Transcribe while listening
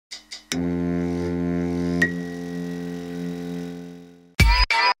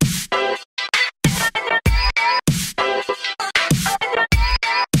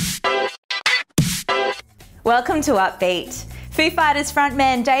Welcome to Upbeat. Foo Fighters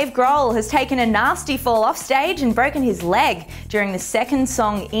frontman Dave Grohl has taken a nasty fall off stage and broken his leg during the second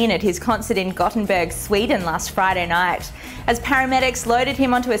song in at his concert in Gothenburg, Sweden last Friday night. As paramedics loaded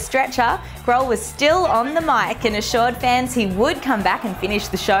him onto a stretcher, Grohl was still on the mic and assured fans he would come back and finish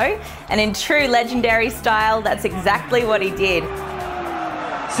the show. And in true legendary style, that's exactly what he did.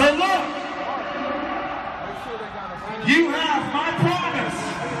 So look, you have my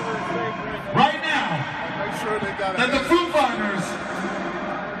promise right now that the Foo Fighters,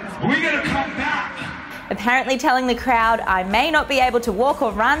 we're gonna come back. Apparently telling the crowd, I may not be able to walk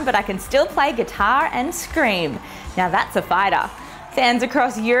or run, but I can still play guitar and scream. Now that's a fighter. Fans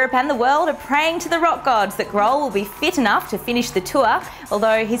across Europe and the world are praying to the rock gods that Grohl will be fit enough to finish the tour,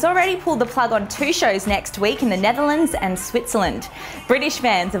 although he's already pulled the plug on 2 shows next week in the Netherlands and Switzerland. British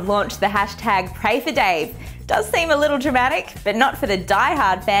fans have launched the hashtag #PrayForDave. Does seem a little dramatic, but not for the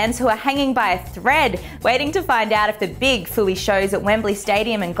die-hard fans who are hanging by a thread, waiting to find out if the big Fooey shows at Wembley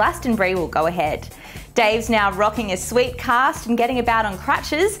Stadium and Glastonbury will go ahead. Dave's now rocking a sweet cast and getting about on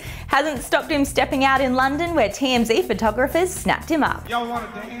crutches. Hasn't stopped him stepping out in London, where TMZ photographers snapped him up. Y'all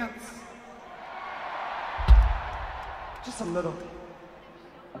want to dance? Just a little.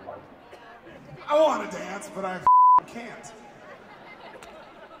 I want to dance, but I can't.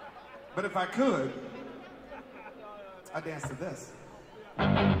 But if I could, I'd dance to this.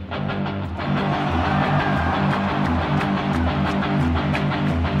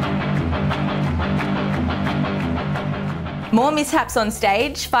 More mishaps on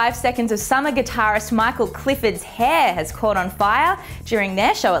stage. 5 Seconds of Summer guitarist Michael Clifford's hair has caught on fire during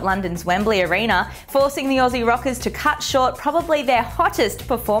their show at London's Wembley Arena, forcing the Aussie rockers to cut short probably their hottest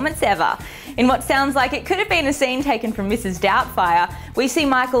performance ever. In what sounds like it could have been a scene taken from Mrs. Doubtfire, we see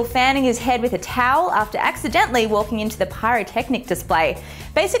Michael fanning his head with a towel after accidentally walking into the pyrotechnic display.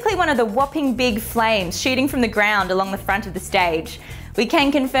 Basically one of the whopping big flames shooting from the ground along the front of the stage. We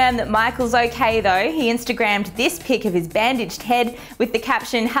can confirm that Michael's okay though. He Instagrammed this pic of his bandaged head with the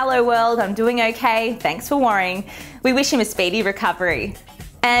caption, "Hello world, I'm doing okay, thanks for worrying." We wish him a speedy recovery.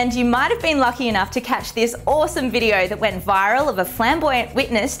 And you might have been lucky enough to catch this awesome video that went viral of a flamboyant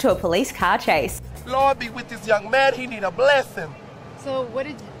witness to a police car chase. Lord be with this young man, he need a blessing. So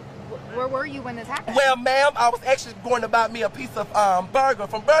where were you when this happened? Well, ma'am, I was actually going to buy me a piece of burger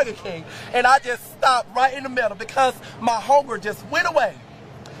from Burger King, and I just stopped right in the middle because my hunger just went away.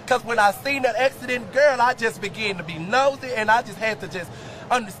 Because when I seen that accident, girl, I just began to be nosy, and I just had to just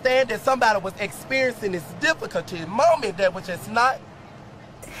understand that somebody was experiencing this difficulty moment that was just not.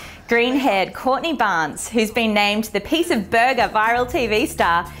 Green-haired Courtney Barnes, who's been named the piece of burger viral TV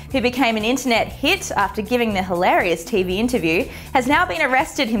star who became an internet hit after giving the hilarious TV interview, has now been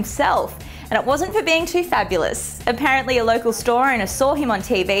arrested himself. And it wasn't for being too fabulous. Apparently a local store owner saw him on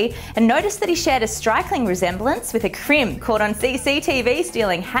TV and noticed that he shared a striking resemblance with a crim caught on CCTV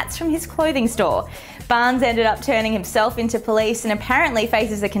stealing hats from his clothing store. Barnes ended up turning himself into police and apparently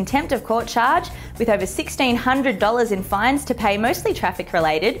faces a contempt of court charge with over $1,600 in fines to pay, mostly traffic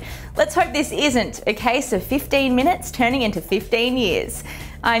related. Let's hope this isn't a case of 15 minutes turning into 15 years.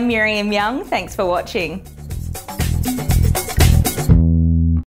 I'm Miriam Young, thanks for watching.